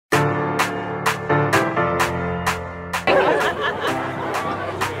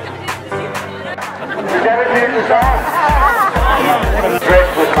Dressed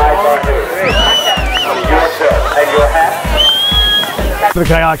with my body. Yourself and your hat. The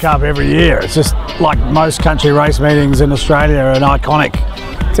KI Cup every year. It's just like most country race meetings in Australia, an iconic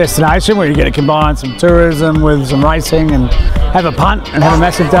destination where you get to combine some tourism with some racing and have a punt and have a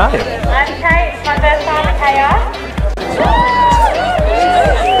massive day. I'm Kate, it's my first time at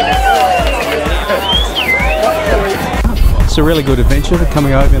KI. It's a really good adventure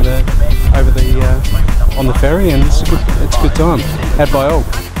coming over on the ferry, and it's a good time. Had by all.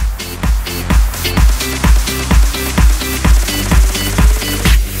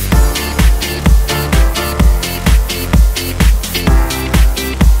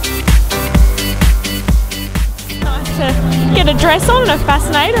 Nice to get a dress on and a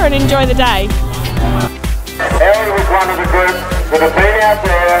fascinator and enjoy the day. Ellie was one of the group that have been out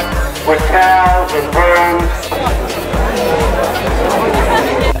there with towels and brooms.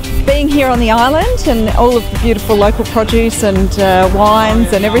 Being here on the island and all of the beautiful local produce and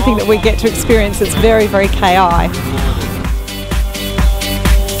wines and everything that we get to experience, it's very, very KI.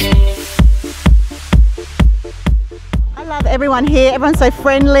 I love everyone here, everyone's so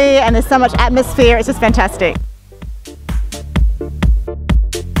friendly and there's so much atmosphere, it's just fantastic.